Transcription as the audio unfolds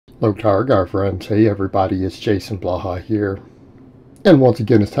Low Tower Guy friends, hey everybody, it's Jason Blaha here. And once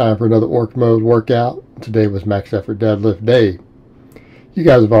again, it's time for another Orc Mode workout. Today was Max Effort Deadlift Day. You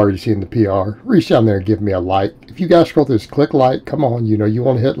guys have already seen the PR. Reach down there and give me a like. If you guys scroll through this, click like. Come on, you know you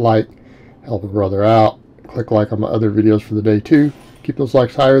want to hit like. Help a brother out. Click like on my other videos for the day too. Keep those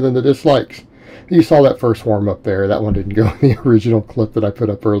likes higher than the dislikes. You saw that first warm up there. That one didn't go in the original clip that I put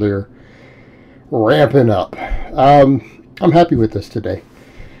up earlier. Ramping up. I'm happy with this today.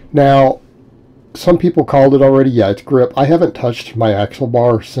 Now, some people called it already. Yeah, it's grip. I haven't touched my axle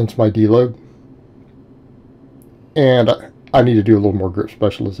bar since my deload. And I need to do a little more grip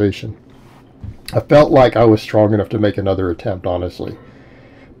specialization. I felt like I was strong enough to make another attempt, honestly.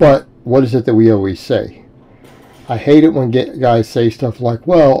 But what is it that we always say? I hate it when guys say stuff like,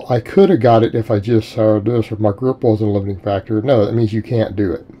 well, I could have got it if I just saw this, or my grip wasn't a limiting factor. No, that means you can't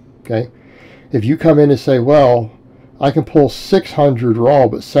do it. Okay? If you come in and say, well, I can pull 600 raw,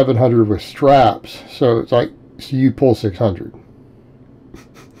 but 700 with straps. So it's like, so you pull 600.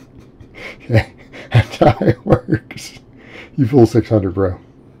 Okay, that's how it works. You pull 600, bro.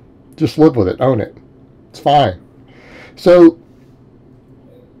 Just live with it, own it. It's fine. So,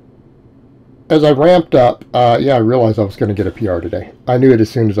 as I ramped up, yeah, I realized I was going to get a PR today. I knew it as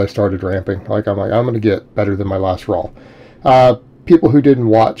soon as I started ramping. I'm going to get better than my last raw. People who didn't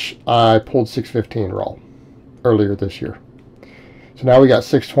watch, I pulled 615 raw earlier this year. So now we got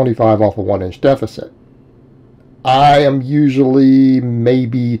 625 off a 1-inch deficit. I am usually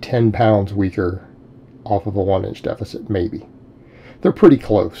maybe 10 pounds weaker off of a 1-inch deficit, maybe. They're pretty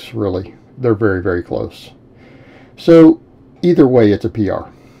close, really. They're very, very close. So either way, it's a PR,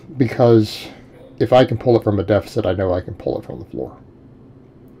 because if I can pull it from a deficit, I know I can pull it from the floor.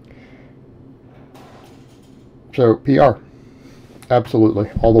 So PR, absolutely,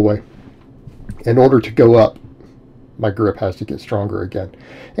 all the way. In order to go up, my grip has to get stronger again.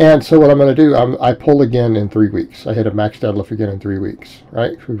 And so what I'm going to do, I pull again in 3 weeks. I hit a max deadlift again in 3 weeks,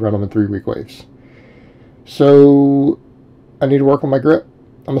 right? We run them in 3-week waves. So I need to work on my grip.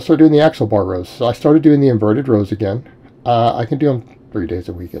 I'm going to start doing the axle bar rows. So I started doing the inverted rows again. I can do them 3 days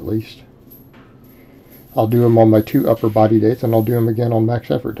a week at least. I'll do them on my 2 upper body days, and I'll do them again on max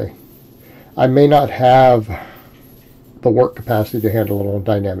effort day. I may not have the work capacity to handle it on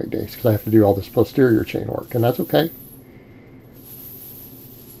dynamic days, because I have to do all this posterior chain work, and that's okay.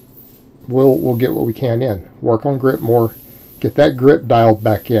 We'll get what we can in. Work on grip more. Get that grip dialed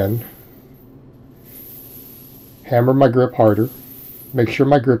back in. Hammer my grip harder. Make sure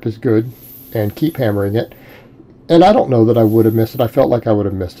my grip is good, and keep hammering it. And I don't know that I would have missed it. I felt like I would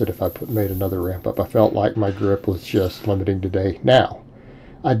have missed it if I made another ramp up. I felt like my grip was just limiting today. Now,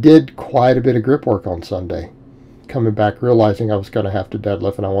 I did quite a bit of grip work on Sunday. Coming back, realizing I was going to have to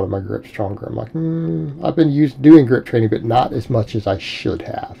deadlift, and I wanted my grip stronger. I'm like, I've been doing grip training, but not as much as I should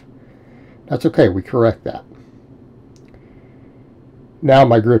have. That's okay. We correct that. Now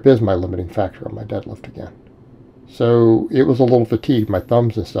my grip is my limiting factor on my deadlift again. So it was a little fatigued. My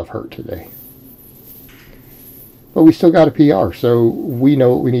thumbs and stuff hurt today. But we still got a PR, so we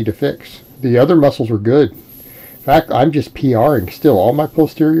know what we need to fix. The other muscles were good. In fact, I'm just PRing still. All my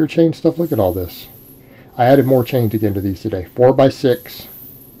posterior chain stuff, look at all this. I added more chains again to these today. 4x6.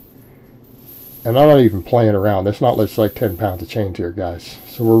 And I'm not even playing around. It's not like 10 pounds of chains here, guys.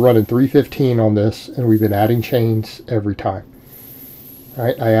 So we're running 315 on this, and we've been adding chains every time. All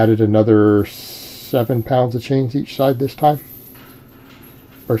right, I added another 7 pounds of chains each side this time.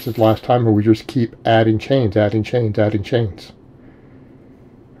 Versus last time where we just keep adding chains, adding chains, adding chains.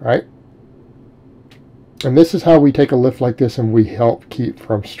 All right? And this is how we take a lift like this and we help keep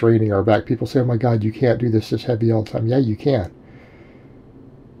from straining our back. People say, oh my God, you can't do this heavy all the time. Yeah, you can.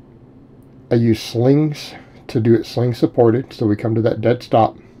 I use slings to do it sling supported, so we come to that dead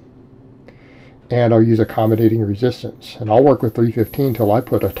stop. And I'll use accommodating resistance. And I'll work with 315 until I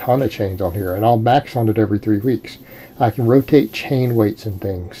put a ton of chains on here. And I'll max on it every 3 weeks. I can rotate chain weights and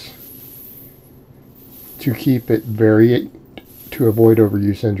things to keep it to avoid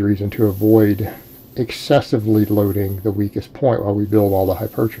overuse injuries and to avoid excessively loading the weakest point while we build all the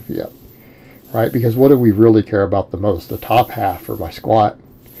hypertrophy up. Right? Because what do we really care about the most? The top half or my squat.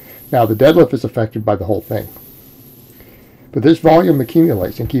 Now the deadlift is affected by the whole thing. But this volume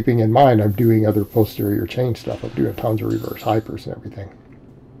accumulates, and keeping in mind I'm doing other posterior chain stuff. I'm doing tons of reverse hypers and everything.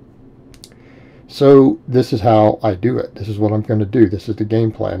 So this is how I do it. This is what I'm going to do. This is the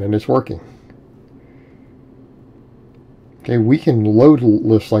game plan, and it's working. Okay, we can load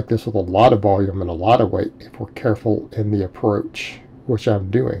lifts like this with a lot of volume and a lot of weight if we're careful in the approach, which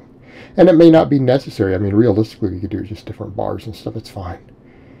I'm doing. And it may not be necessary. I mean, realistically, we could do just different bars and stuff. It's fine.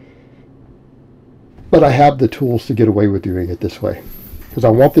 But I have the tools to get away with doing it this way. because I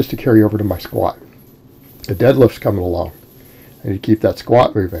want this to carry over to my squat. The deadlift's coming along. I need to keep that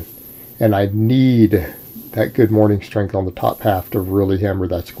squat moving. And I need that good morning strength on the top half to really hammer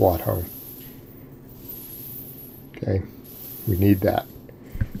that squat home. Okay, we need that.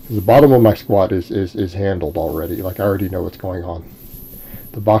 Because the bottom of my squat is handled already. Like I already know what's going on.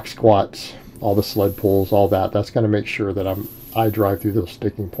 The box squats, all the sled pulls, all that, that's going to make sure that I drive through those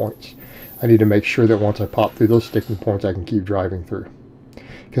sticking points. I need to make sure that once I pop through those sticking points, I can keep driving through.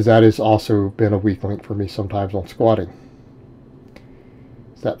 Because that has also been a weak link for me sometimes on squatting.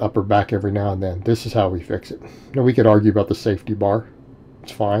 It's that upper back every now and then. This is how we fix it. Now we could argue about the safety bar.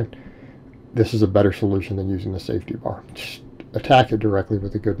 It's fine. This is a better solution than using the safety bar. Just attack it directly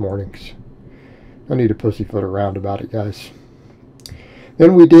with the good mornings. No need to pussyfoot around about it, guys.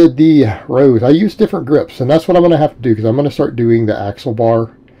 Then we did the rows. I used different grips, and that's what I'm going to have to do, because I'm going to start doing the axle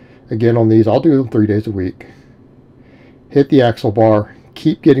bar again on these. I'll do them 3 days a week. Hit the axle bar.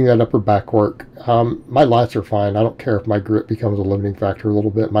 Keep getting that upper back work. My lats are fine. I don't care if my grip becomes a limiting factor a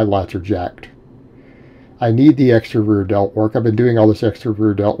little bit. My lats are jacked. I need the extra rear delt work. I've been doing all this extra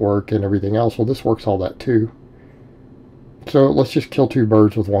rear delt work and everything else. Well, this works all that too. So let's just kill 2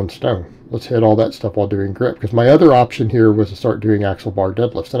 birds with 1 stone. Let's hit all that stuff while doing grip. Because my other option here was to start doing axle bar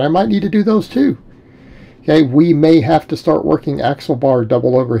deadlifts. And I might need to do those too. Okay, we may have to start working axle bar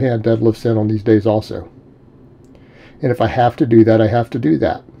double overhand deadlifts in on these days also. And if I have to do that, I have to do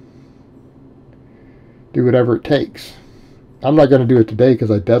that. Do whatever it takes. I'm not going to do it today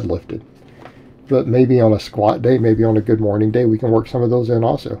because I deadlifted. But maybe on a squat day, maybe on a good morning day, we can work some of those in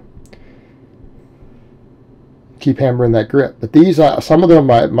also. Keep hammering that grip. But these, some of them,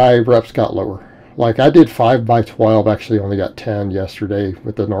 my reps got lower. Like I did 5 by 12, actually only got 10 yesterday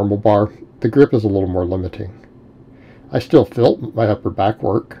with the normal bar. The grip is a little more limiting. I still felt my upper back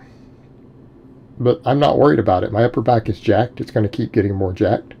work. But I'm not worried about it. My upper back is jacked. It's going to keep getting more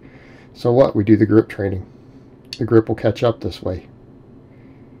jacked. So what? We do the grip training. The grip will catch up this way.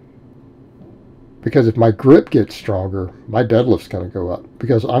 Because if my grip gets stronger, my deadlift's going to go up.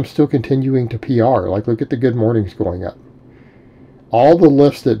 Because I'm still continuing to PR. Like, look at the good mornings going up. All the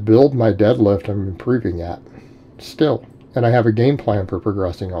lifts that build my deadlift, I'm improving at. Still. And I have a game plan for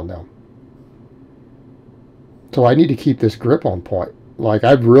progressing on them. So I need to keep this grip on point. Like,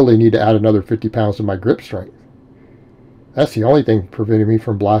 I really need to add another 50 pounds to my grip strength. That's the only thing preventing me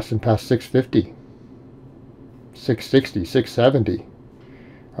from blasting past 650, 660, 670.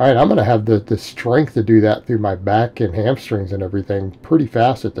 All right, I'm going to have the strength to do that through my back and hamstrings and everything pretty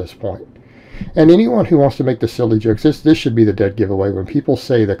fast at this point. And anyone who wants to make the silly jokes, this should be the dead giveaway. When people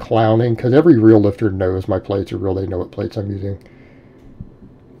say the clowning, because every real lifter knows my plates are real. They know what plates I'm using.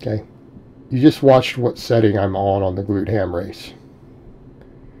 Okay. You just watched what setting I'm on the Glute Ham Raise.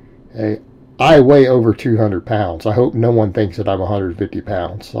 Okay. I weigh over 200 pounds. I hope no one thinks that I'm 150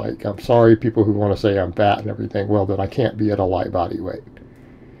 pounds. Like, I'm sorry, people who want to say I'm fat and everything. Well, then I can't be at a light body weight.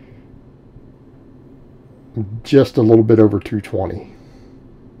 Just a little bit over 220.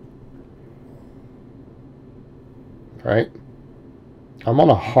 Right? I'm on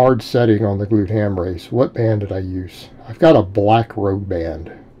a hard setting on the Glute Ham Raise. What band did I use? I've got a black rogue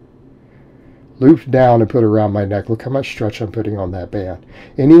band. Looped down and put around my neck. Look how much stretch I'm putting on that band.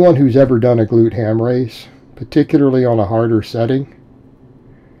 Anyone who's ever done a Glute Ham Raise, particularly on a harder setting,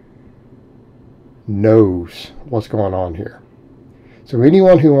 knows what's going on here. So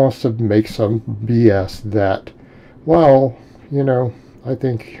anyone who wants to make some BS that, well, you know, I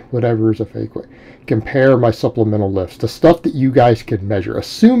think whatever is a fake way. Compare my supplemental lifts, the stuff that you guys can measure,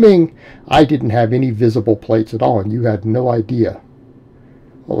 assuming I didn't have any visible plates at all and you had no idea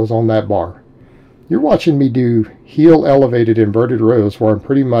what was on that bar. You're watching me do heel elevated inverted rows where I'm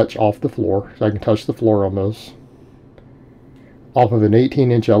pretty much off the floor, so I can touch the floor on those, off of an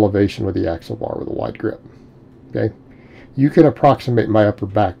 18-inch elevation with the axle bar with a wide grip. Okay, you can approximate my upper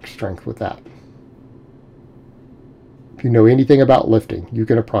back strength with that. If you know anything about lifting, you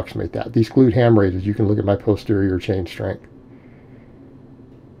can approximate that. These glute ham raises, you can look at my posterior chain strength.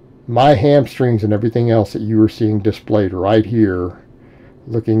 My hamstrings and everything else that you are seeing displayed right here,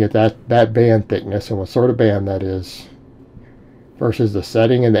 looking at that band thickness and what sort of band that is versus the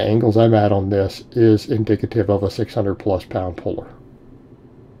setting and the angles I'm at on this is indicative of a 600+ pound puller.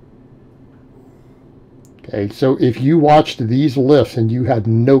 Okay, so if you watched these lifts and you had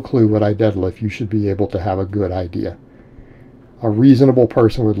no clue what I deadlift, you should be able to have a good idea. A reasonable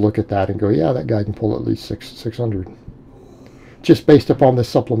person would look at that and go, yeah, that guy can pull at least 600. Just based upon this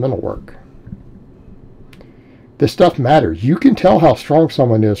supplemental work. This stuff matters. You can tell how strong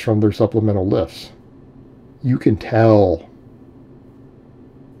someone is from their supplemental lifts. You can tell.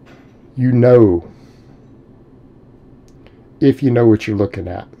 You know. if you know what you're looking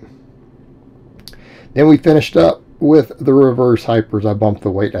at. Then we finished up with the reverse hypers. I bumped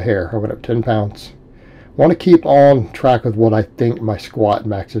the weight a hair. I went up 10 pounds. Want to keep on track with what I think my squat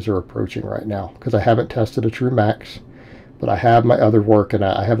maxes are approaching right now, because I haven't tested a true max, but I have my other work and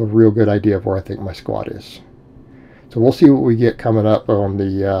I have a real good idea of where I think my squat is. So we'll see what we get coming up on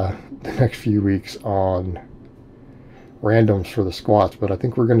the next few weeks on randoms for the squats, but I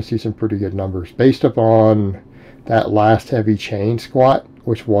think we're going to see some pretty good numbers based upon that last heavy chain squat,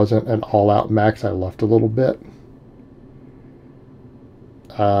 which wasn't an all-out max. I left a little bit.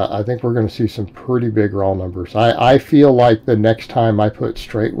 I think we're going to see some pretty big raw numbers. I feel like the next time I put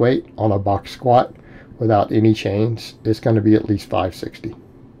straight weight on a box squat without any chains, it's going to be at least 560.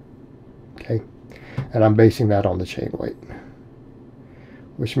 Okay, and I'm basing that on the chain weight,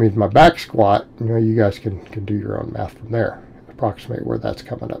 which means my back squat, you know, you guys can do your own math from there, approximate where that's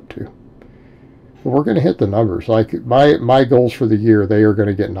coming up to. But we're going to hit the numbers. Like my goals for the year, they are going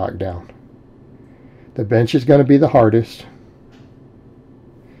to get knocked down. The bench is going to be the hardest.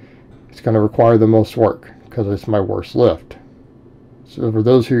 It's going to require the most work because it's my worst lift. So for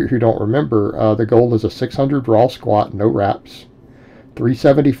those who don't remember, the goal is a 600 raw squat, no wraps,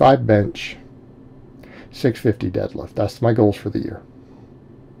 375 bench, 650 deadlift. That's my goals for the year.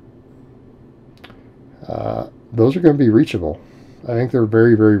 Those are going to be reachable. I think they're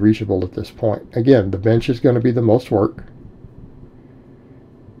very, very reachable at this point. Again, the bench is going to be the most work.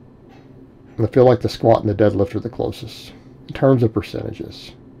 And I feel like the squat and the deadlift are the closest in terms of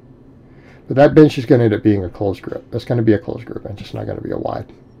percentages. But that bench is going to end up being a closed grip. That's going to be a closed grip bench. It's not going to be a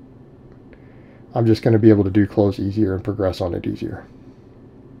wide. I'm just going to be able to do close easier and progress on it easier.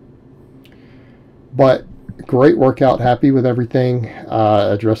 But great workout. Happy with everything.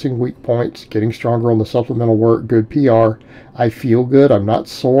 Addressing weak points. Getting stronger on the supplemental work. Good PR. I feel good. I'm not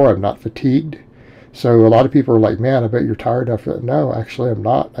sore. I'm not fatigued. So a lot of people are like, man, I bet you're tired after that. No, actually I'm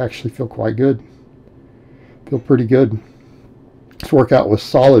not. I actually feel quite good. Feel pretty good. This workout was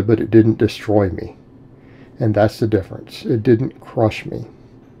solid, but it didn't destroy me. And that's the difference. It didn't crush me.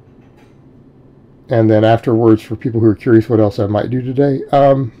 And then afterwards, for people who are curious what else I might do today,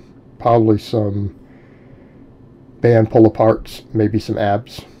 probably some band pull aparts, maybe some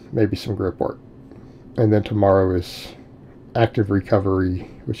abs, maybe some grip work. And then tomorrow is active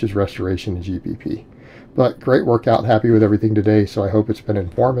recovery, which is restoration and GPP. But great workout. Happy with everything today. So I hope it's been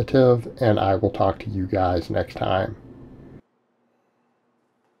informative, and I will talk to you guys next time.